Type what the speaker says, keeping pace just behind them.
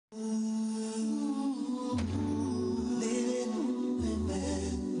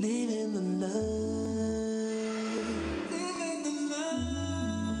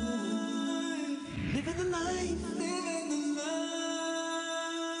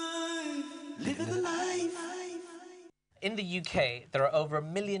Living the life. In the UK, there are over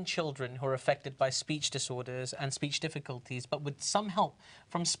 1 million children who are affected by speech disorders and speech difficulties, but with some help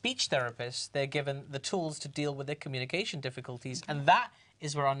from speech therapists, they're given the tools to deal with their communication difficulties, and that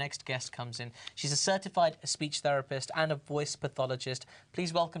is where our next guest comes in. She's a certified speech therapist and a voice pathologist.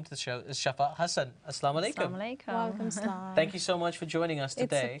 Please welcome to the show Shafaq Hassan. Assalamu alaikum. Assalamu alaikum. Welcome, Salam. Thank you so much for joining us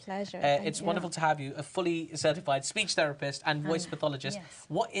today. It's a pleasure. It's wonderful to have you, a fully certified speech therapist and voice pathologist. Yes.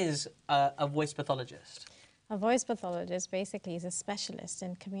 What is a voice pathologist? A voice pathologist basically is a specialist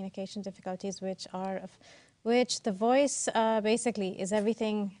in communication difficulties, which the voice basically is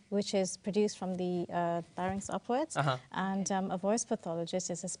everything which is produced from the larynx upwards. And a voice pathologist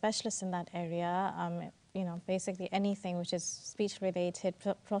is a specialist in that area. You know, basically anything which is speech related,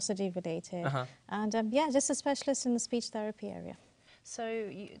 prosody related, and yeah, just a specialist in the speech therapy area. So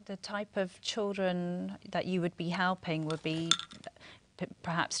the type of children that you would be helping would be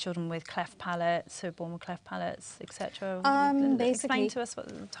perhaps children with cleft palates, who are born with cleft palates, etc. Explain to us what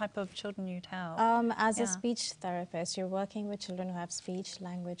the type of children you'd help. As a speech therapist, you're working with children who have speech,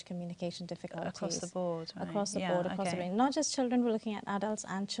 language, communication difficulties. Across the board, right? Across the board, across the range. Not just children, we're looking at adults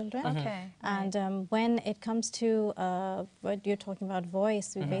and children. And when it comes to what you're talking about,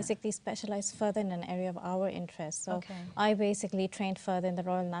 voice, we basically specialize further in an area of our interest. So I basically trained further in the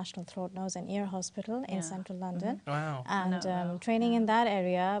Royal National Throat, Nose and Ear Hospital in central London. Wow. And training in that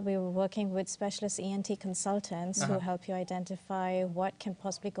area, we were working with specialist ENT consultants who help you identify what can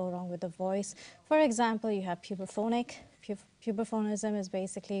possibly go wrong with the voice. For example, you have puberphonic. Puberphonism is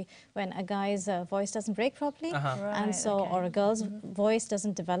basically when a guy's voice doesn't break properly, and so or a girl's voice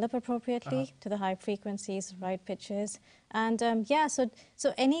doesn't develop appropriately to the high frequencies, right pitches, and yeah, so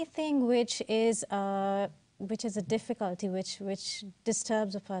anything which is a difficulty, which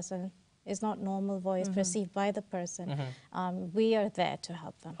disturbs a person, is not normal voice perceived by the person. We are there to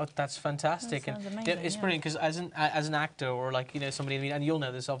help them. Oh, that's fantastic. That sounds and amazing, it's brilliant because as an actor or like, you know, somebody in the media, and you'll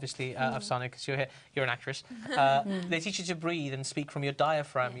know this obviously, Afsana, because you're an actress, they teach you to breathe and speak from your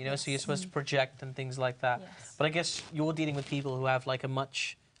diaphragm, you know, so you're supposed to project and things like that. But I guess you're dealing with people who have like a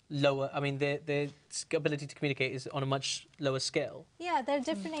much lower, I mean, their ability to communicate is on a much lower scale. Yeah, there are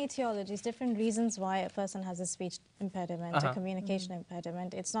different etiologies, different reasons why a person has a speech impediment, a communication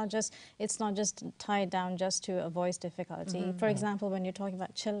impediment. It's not just tied down just to a voice difficulty. For example, when you're talking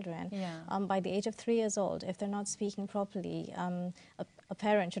about children, by the age of 3 years old, if they're not speaking properly, a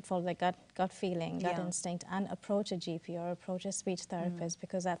parent should follow their gut feeling, gut instinct, and approach a GP or approach a speech therapist,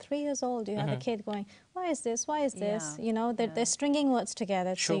 because at 3 years old, you have a kid going, why is this, why is this? You know, they're stringing words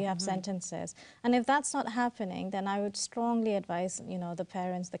together so you have sentences. And if that's not happening, then I would strongly advise, you know, the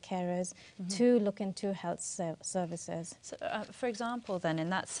parents, the carers, to look into health services. So, for example, then, in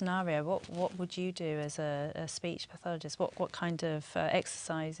that scenario, what would you do as a speech pathologist? What kind of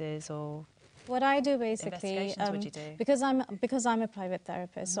exercises or what I do basically, would you do? because I'm a private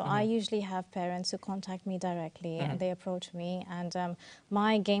therapist, so I usually have parents who contact me directly and they approach me, and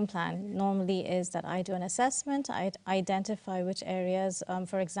my game plan normally is that I do an assessment. I identify which areas,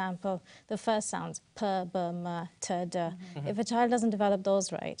 for example, the first sounds p, b, m, t, d. If a child doesn't develop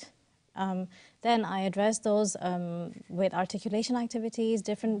those right, then I address those with articulation activities,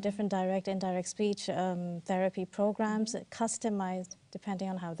 different direct, indirect speech therapy programs, customized depending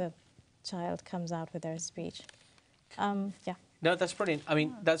on how the child comes out with their speech. Yeah. No, that's brilliant. I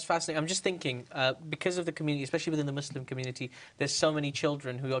mean, that's fascinating. I'm just thinking, because of the community, especially within the Muslim community, there's so many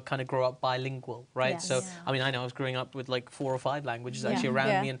children who are kind of grow up bilingual, right? Yes. So, I mean, I know I was growing up with like 4 or 5 languages actually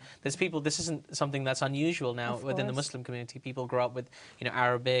around me, and there's people, this isn't something that's unusual now within the Muslim community. People grow up with, you know,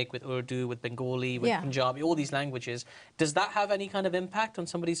 Arabic, with Urdu, with Bengali, with Punjabi, all these languages. Does that have any kind of impact on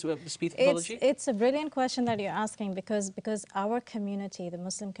somebody's speech pathology? It's a brilliant question that you're asking, because our community, the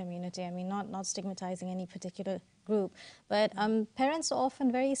Muslim community, I mean, not stigmatizing any particular group, but parents are often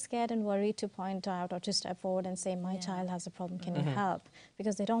very scared and worried to point out or to step forward and say, my child has a problem, can you help?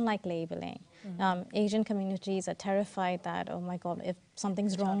 Because they don't like labeling. Asian communities are terrified that, oh my God, if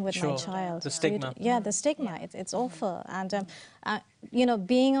something's wrong with my child. The stigma. The stigma, it's awful. And, you know,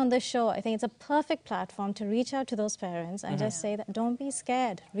 being on the show, I think it's a perfect platform to reach out to those parents and just say that, don't be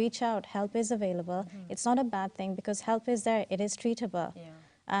scared, reach out, help is available. It's not a bad thing, because help is there, it is treatable.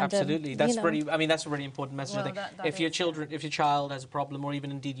 And, absolutely, that's really. I mean, that's a really important message. Well, I think if your child has a problem, or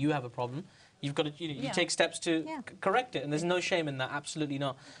even indeed you have a problem, you've got to, you take steps to correct it, and there's no shame in that. Absolutely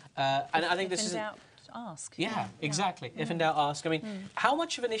not. And I think this is ask. Yeah, exactly. If in doubt, ask. I mean, how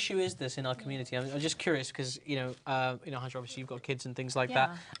much of an issue is this in our community? I'm just curious because Hajra, obviously you've got kids and things like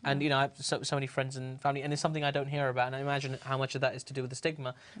that, and I have so many friends and family, and it's something I don't hear about. And I imagine how much of that is to do with the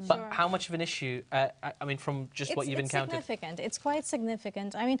stigma. But how much of an issue? I mean, from just what you've encountered. It's significant. It's quite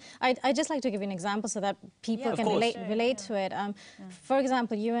significant. I mean, I just like to give you an example so that people can relate to it. For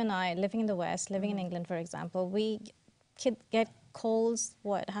example, you and I, living in the West, living in England, for example, we get colds,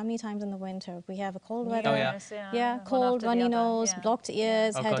 how many times in the winter? We have a cold weather, cold, runny nose, blocked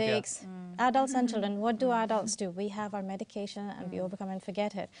ears, headaches. Adults and children, what do adults do? We have our medication and we overcome and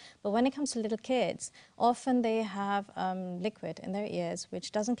forget it. But when it comes to little kids, often they have liquid in their ears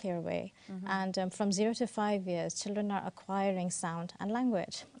which doesn't clear away. And from 0 to 5 years, children are acquiring sound and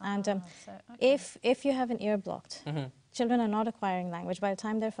language. And if you have an ear blocked, children are not acquiring language. By the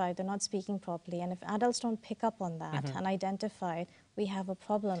time they're 5, they're not speaking properly. And if adults don't pick up on that and identify, we have a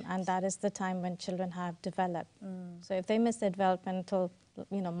problem. And that is the time when children have developed. So if they miss their developmental,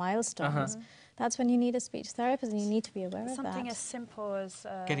 milestones, that's when you need a speech therapist, and you need to be aware of that. Something as simple as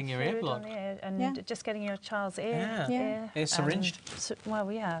getting your ear blocked and just getting your child's ear syringed.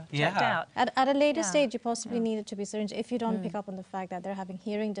 Checked out. At a later stage, you possibly need it to be syringed if you don't pick up on the fact that they're having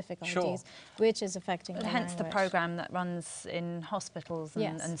hearing difficulties, which is affecting their hence language. the program that runs in hospitals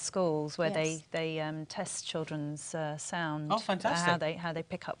and schools where they test children's sound. Oh, fantastic! How they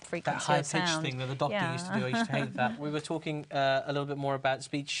pick up frequency that high of sound. pitch thing that the doctor used to do. I used to hate that. We were talking a little bit more about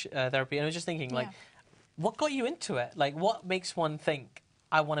speech therapy, and I was just thinking, like, what got you into it? Like, what makes one think,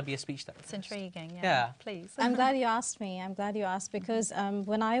 I want to be a speech therapist? It's intriguing, please. I'm glad you asked me. I'm glad you asked because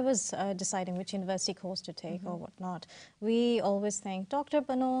when I was deciding which university course to take or whatnot, we always think doctor,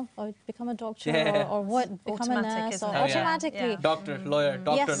 but no, or become a doctor or what, become a nurse, or automatically. Doctor, lawyer,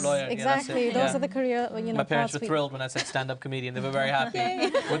 doctor, lawyer. Exactly. Those are the career, My parents were thrilled when I said stand-up comedian. They were very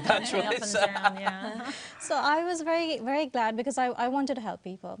happy with that choice. So I was very, very glad because I wanted to help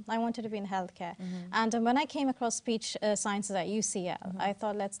people. I wanted to be in healthcare. And when I came across speech sciences at UCL, I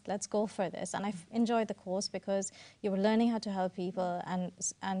thought, let's go for this. And I enjoyed the course because you were learning how to help people,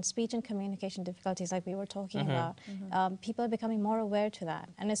 and speech and communication difficulties like we were talking about. People are becoming more aware to that.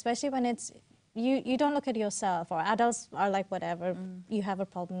 And especially when it's, you don't look at yourself, or adults are like, whatever, you have a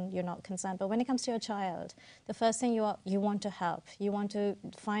problem, you're not concerned. But when it comes to your child, the first thing you want to help. You want to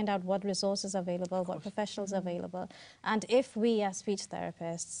find out what resources are available, what professionals are available. And if we as speech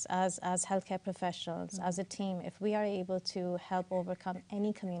therapists, as healthcare professionals, as a team, if we are able to help overcome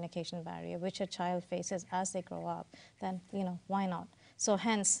any communication barrier which a child faces as they grow up, then, why not? So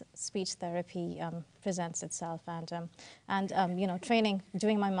hence, speech therapy presents itself, and training,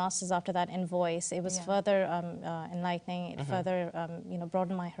 doing my master's after that in voice, it was further enlightening. It further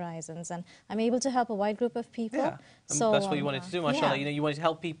broadened my horizons, and I'm able to help a wide group of people. Yeah. So that's what you wanted to do, mashallah. You wanted to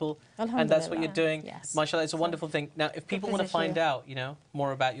help people, and that's what you're doing. Yes. Mashallah, it's a wonderful thing. Now, if people want to find out,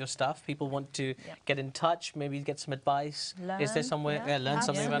 more about your stuff, people want to get in touch, maybe get some advice. Is there somewhere learn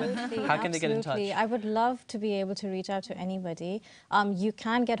something about it? How can they get in touch? I would love to be able to reach out to anybody. You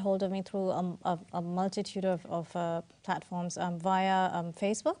can get hold of me through a multitude of platforms via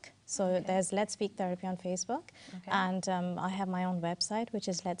Facebook. So there's Let's Speak Therapy on Facebook. And I have my own website, which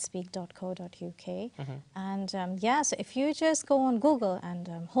is letspeak.co.uk. And so if you just go on Google and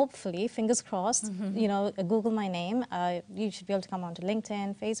hopefully, fingers crossed, Google my name, you should be able to come onto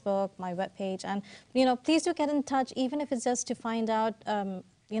LinkedIn, Facebook, my webpage. And, please do get in touch, even if it's just to find out,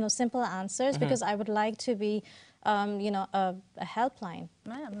 simple answers, because I would like to be a helpline.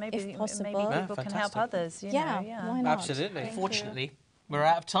 Maybe if possible. Maybe people can help others. Why not? Absolutely. Fortunately, we're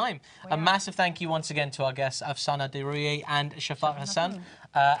out of time. A massive thank you once again to our guests, Afsana Dirouye and Shafaq Hassan.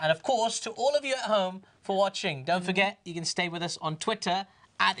 And of course, to all of you at home for watching. Don't forget, you can stay with us on Twitter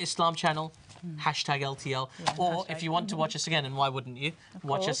at Islam Channel. #LTL, or if you want to watch us again, and why wouldn't you,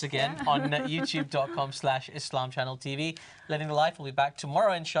 watch us again on youtube.com/Islam Channel TV. Living the Life will be back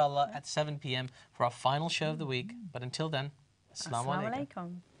tomorrow, inshallah, at 7 p.m. for our final show of the week. But until then, Assalamu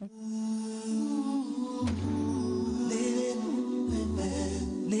alaikum.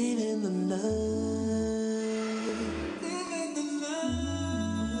 Living the life.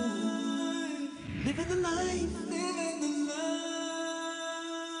 Living the life. Living the life.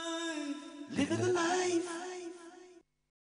 Living the life.